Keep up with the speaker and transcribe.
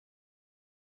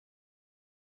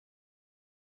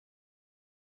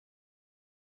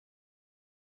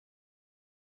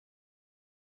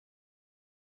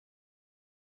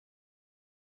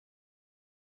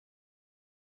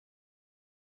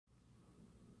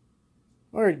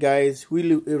Alright guys,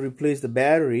 we replace the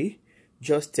battery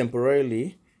just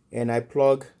temporarily, and I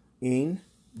plug in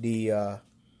the I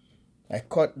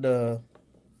cut the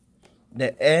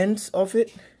ends of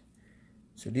it.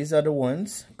 So these are the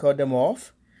ones, cut them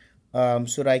off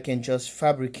so that I can just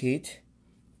fabricate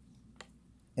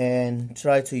and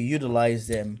try to utilize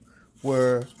them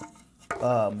where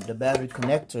the battery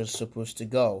connector is supposed to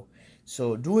go.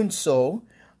 So doing so,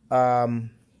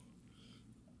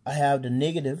 I have the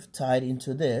negative tied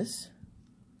into this.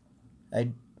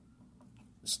 I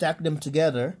stack them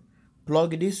together,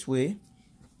 plug it this way,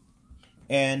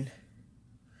 and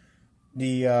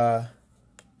the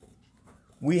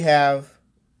we have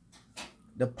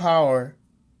the power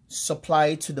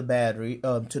supplied to the battery,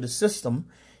 to the system.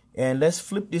 And let's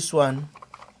flip this one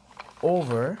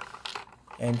over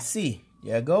and see.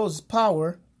 There goes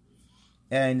power,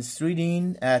 and it's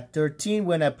reading at 13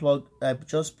 when I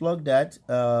just plugged that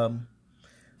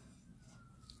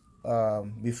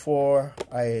before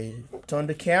I turn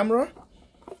the camera,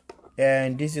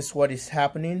 and this is what is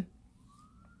happening.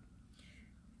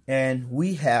 And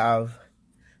we have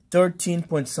 13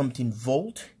 point something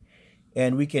volt,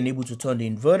 and we can able to turn the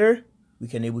inverter, we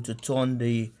can able to turn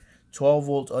the 12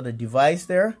 volt other device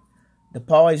there. The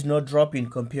power is not dropping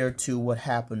compared to what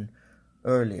happened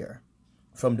earlier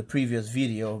from the previous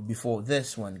video before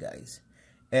this one, guys.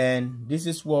 And this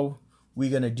is what we're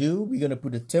gonna do. We're gonna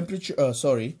put the temperature,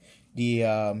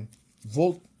 the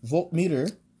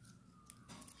voltmeter,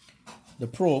 the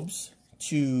probes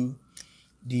to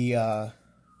the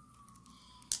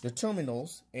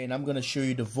terminals, and I'm gonna show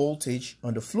you the voltage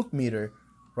on the fluke meter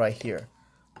right here.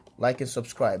 Like and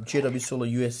subscribe, JW Solar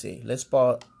USA. Let's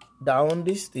power down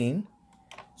this thing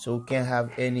so we can't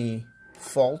have any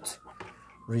fault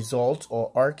result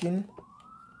or arcing.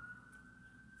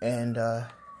 And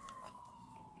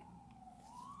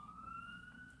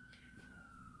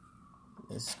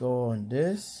let's go on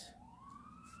this,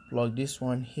 plug this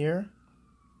one here.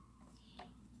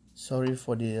 Sorry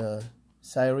for the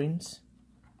sirens.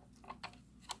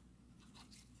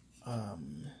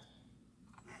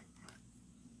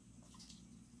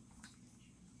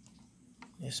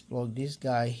 Let's plug this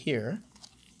guy here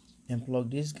and plug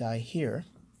this guy here.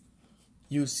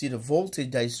 You see the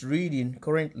voltage that is reading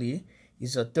currently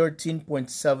is a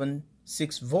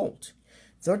 13.76 volt.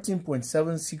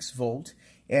 13.76 volt.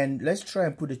 And let's try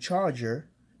and put a charger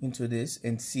into this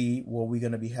and see what we're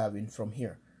going to be having from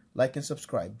here. Like and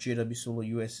subscribe, JW Solar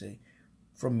USA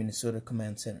from Minnesota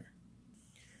Command Center.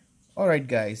 Alright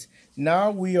guys, now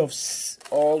we have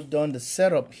all done the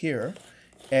setup here,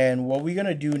 and what we're going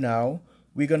to do now,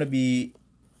 we're going to be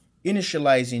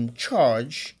initializing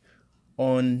charge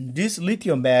on these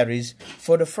lithium batteries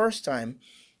for the first time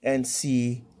and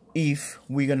see if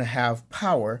we're going to have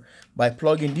power by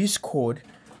plugging this cord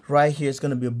right here. It's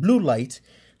going to be a blue light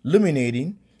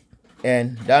illuminating,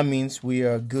 and that means we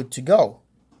are good to go.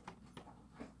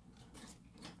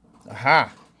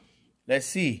 Aha, let's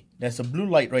see, there's a blue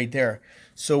light right there.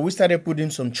 So we started putting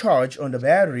some charge on the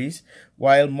batteries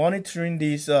while monitoring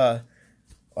this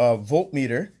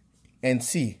voltmeter and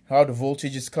see how the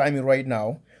voltage is climbing right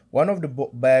now. One of the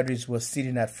batteries was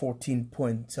sitting at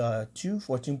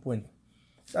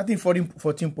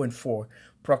 14.4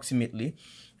 approximately.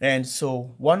 And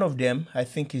so one of them, I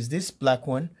think is this black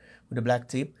one with the black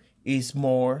tape, is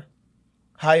more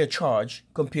higher charge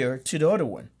compared to the other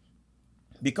one.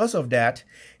 Because of that,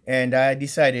 and I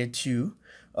decided to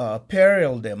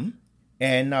parallel them,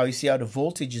 and now you see how the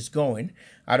voltage is going.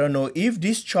 I don't know if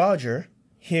this charger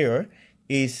here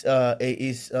is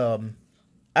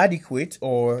adequate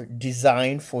or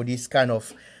designed for this kind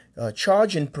of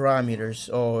charging parameters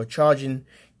or charging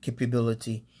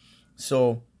capability.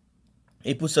 So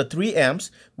it puts a 3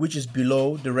 amps, which is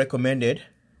below the recommended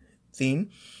thing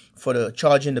for the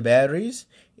charging the batteries.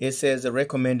 It says the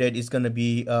recommended is going to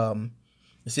be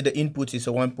you see the input is a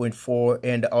 1.4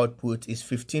 and the output is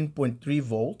 15.3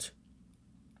 volt,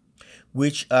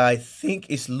 which I think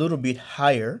is a little bit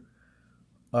higher,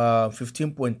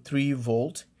 15.3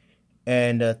 volt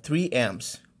and 3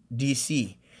 amps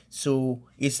DC. So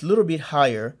it's a little bit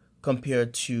higher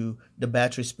compared to the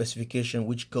battery specification,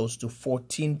 which goes to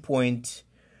 14 point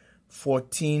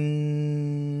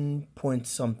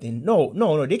something.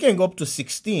 No, they can go up to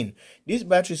 16. These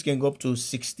batteries can go up to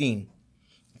 16.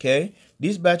 Okay,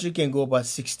 this battery can go about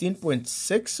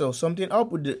 16.6 or something. I'll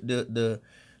put the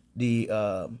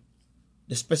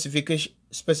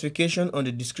specification on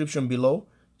the description below,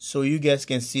 so you guys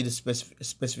can see the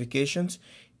specifications.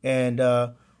 And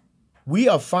we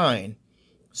are fine,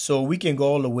 so we can go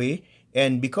all the way.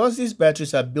 And because these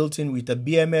batteries are built in with a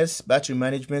BMS battery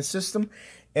management system,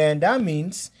 and that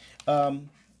means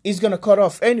it's gonna cut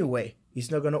off anyway. It's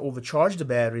not gonna overcharge the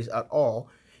batteries at all,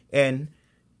 and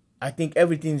I think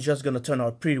everything's just gonna turn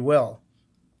out pretty well.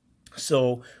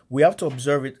 So we have to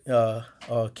observe it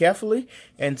carefully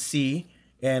and see.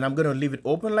 And I'm gonna leave it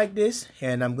open like this,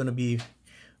 and I'm gonna be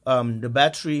the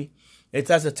battery. It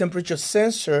has a temperature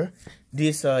sensor.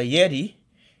 This Yeti,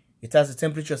 it has a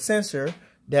temperature sensor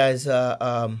that is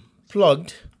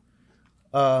plugged.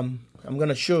 I'm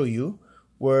gonna show you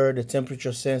where the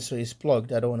temperature sensor is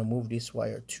plugged. I don't want to move this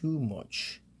wire too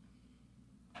much.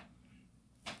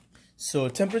 So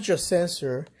temperature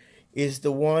sensor is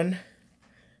the one,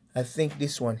 I think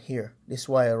this one here, this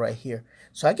wire right here.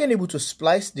 So I can able to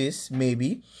splice this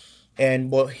maybe,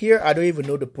 but here I don't even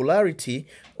know the polarity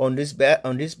on this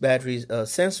battery's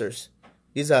sensors.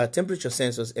 These are temperature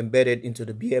sensors embedded into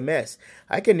the BMS.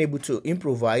 I can able to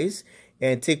improvise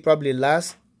and take probably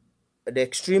the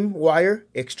extreme wire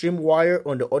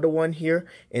on the other one here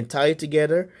and tie it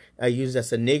together. I use this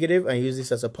as a negative, I use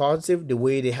this as a positive, the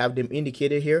way they have them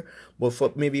indicated here.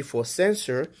 But maybe for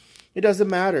sensor, it doesn't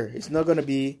matter. It's not gonna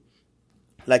be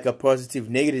like a positive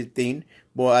negative thing,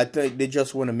 but I think they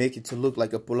just want to make it to look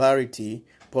like a polarity,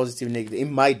 positive negative. It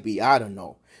might be, I don't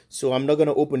know. So I'm not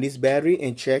gonna open this battery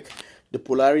and check the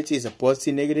polarity is a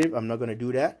positive negative. I'm not gonna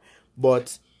do that.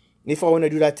 But if I want to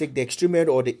do that, take the extreme end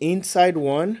or the inside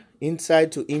one,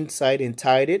 inside to inside, and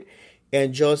tie it,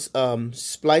 and just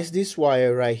splice this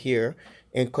wire right here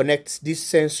and connect these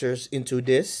sensors into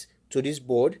this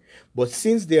board. But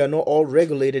since they are not all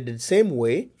regulated the same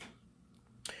way,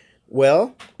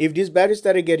 well, if this battery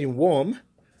started getting warm,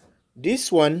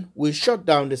 this one will shut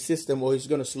down the system, or it's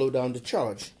going to slow down the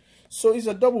charge. So it's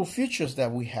a double features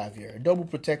that we have here, double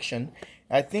protection.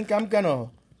 I think I'm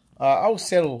gonna I'll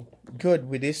settle good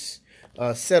with this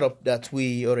setup that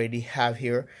we already have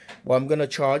here. Well, I'm gonna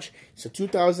charge. It's a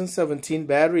 2017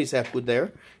 batteries I put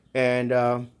there,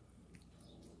 and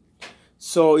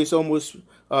so it's almost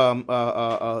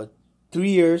 3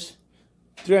 years,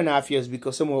 3.5 years,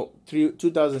 because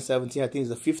 2017 I think is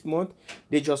the 5th month.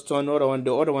 They just turned the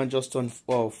other one just turned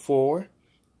 4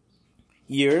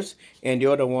 years, and the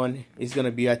other one is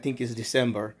gonna be, I think it's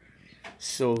December,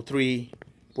 so 3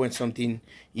 point something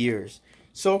years.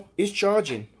 So it's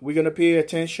charging. We're gonna pay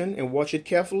attention and watch it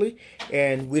carefully,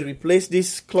 and we replace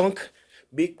this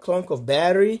big clunk of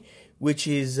battery, which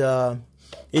is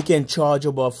it can charge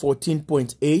about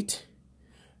 14.8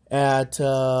 at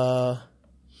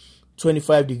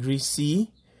 25 degrees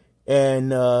C,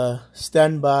 and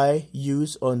standby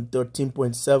use on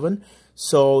 13.7.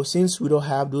 So since we don't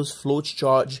have those float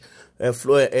charge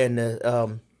absorb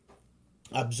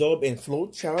and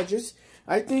float charges,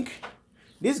 I think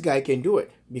this guy can do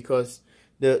it, because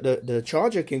the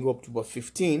charger can go up to about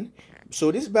 15.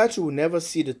 So this battery will never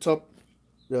see the top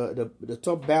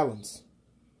top balance.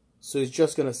 So it's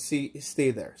just gonna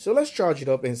stay there. So let's charge it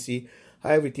up and see how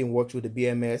everything works with the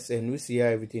BMS, and we'll see how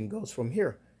everything goes from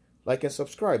here. Like and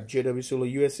subscribe. JW Solar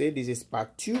USA. This is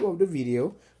part 2 of the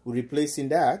video. We're replacing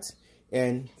that,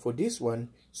 and for this one,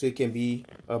 so it can be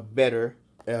a better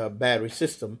battery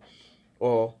system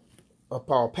or a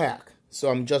power pack. So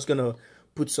I'm just gonna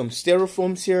put some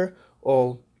styrofoams here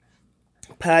or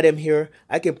pad them here.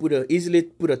 I can easily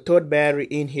put a third battery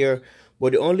in here,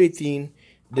 but the only thing,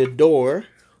 the door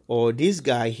or this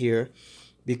guy here,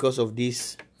 because of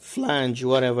this flange,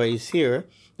 whatever is here,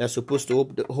 that's supposed to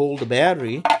hold the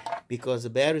battery, because the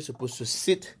battery is supposed to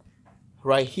sit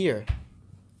right here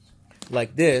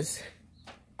like this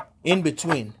in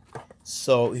between,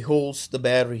 so it holds the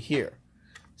battery here.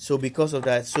 So because of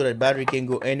that, so that battery can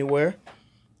go anywhere.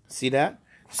 See that?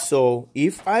 So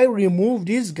if I remove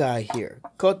this guy here,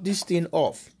 cut this thing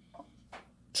off,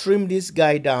 trim this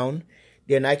guy down,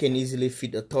 then I can easily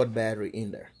fit a third battery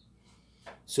in there.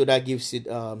 So that gives it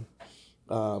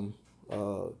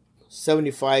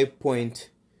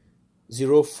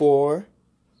 75.04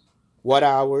 watt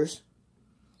hours,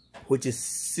 which is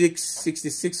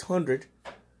 6600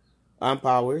 amp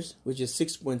hours, which is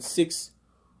 6.6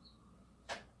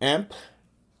 amp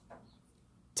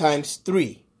times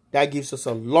 3. That gives us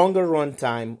a longer run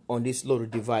time on this little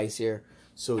device here.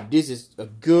 So this is a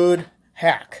good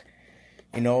hack.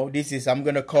 You know, this is, I'm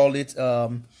gonna call it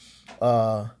Goalzero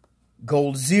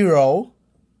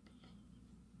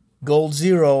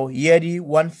Yeti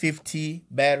 150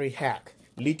 battery hack,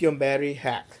 lithium battery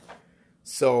hack.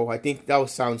 So I think that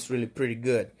sounds really pretty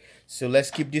good. So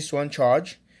let's keep this one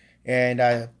charged, and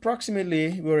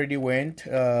approximately we already went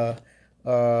 4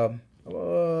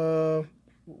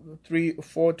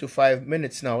 to 5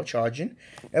 minutes now charging.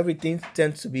 Everything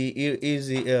tends to be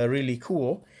easy, really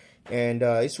cool, and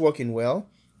it's working well.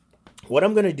 what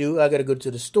I'm gonna do, I gotta go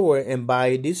to the store and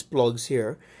buy these plugs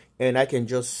here, and I can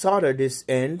just solder these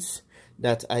ends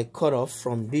that I cut off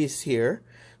from this here,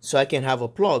 so I can have a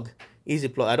plug, easy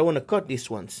plug. I don't want to cut these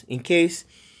ones in case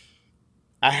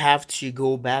I have to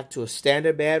go back to a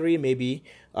standard battery, maybe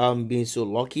being so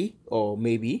lucky, or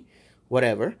maybe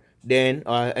whatever. Then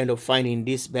I end up finding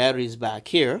these batteries back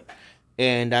here,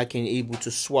 and I can able to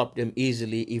swap them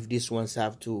easily if these ones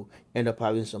have to end up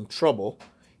having some trouble.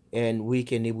 And we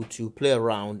can able to play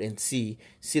around and see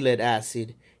lead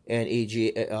acid and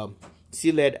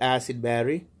lead acid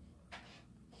battery,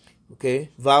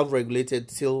 okay, valve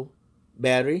regulated seal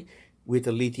battery with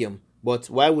a lithium. But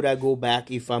why would I go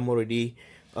back if I'm already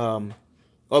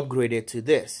upgraded to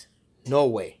this? No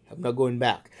way, I'm not going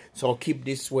back. So I'll keep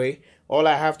this way. All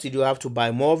I have to do, I have to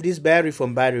buy more of this battery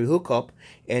from Battery Hookup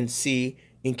and see,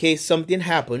 in case something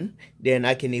happen, then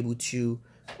I can able to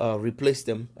replace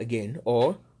them again,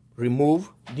 or remove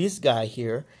this guy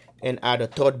here and add a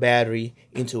third battery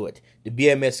into it. The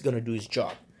BMS is gonna do its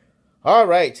job. All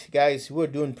right, guys, we're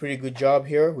doing pretty good job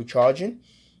here with charging,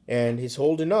 and it's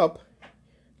holding up.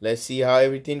 Let's see how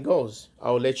everything goes.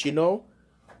 I'll let you know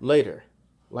later.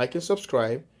 Like and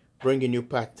subscribe. Bringing you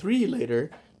part 3 later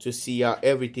to see how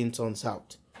everything turns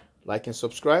out. Like and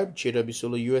subscribe. JW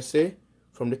Solo USA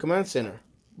from the Command Center.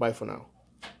 Bye for now.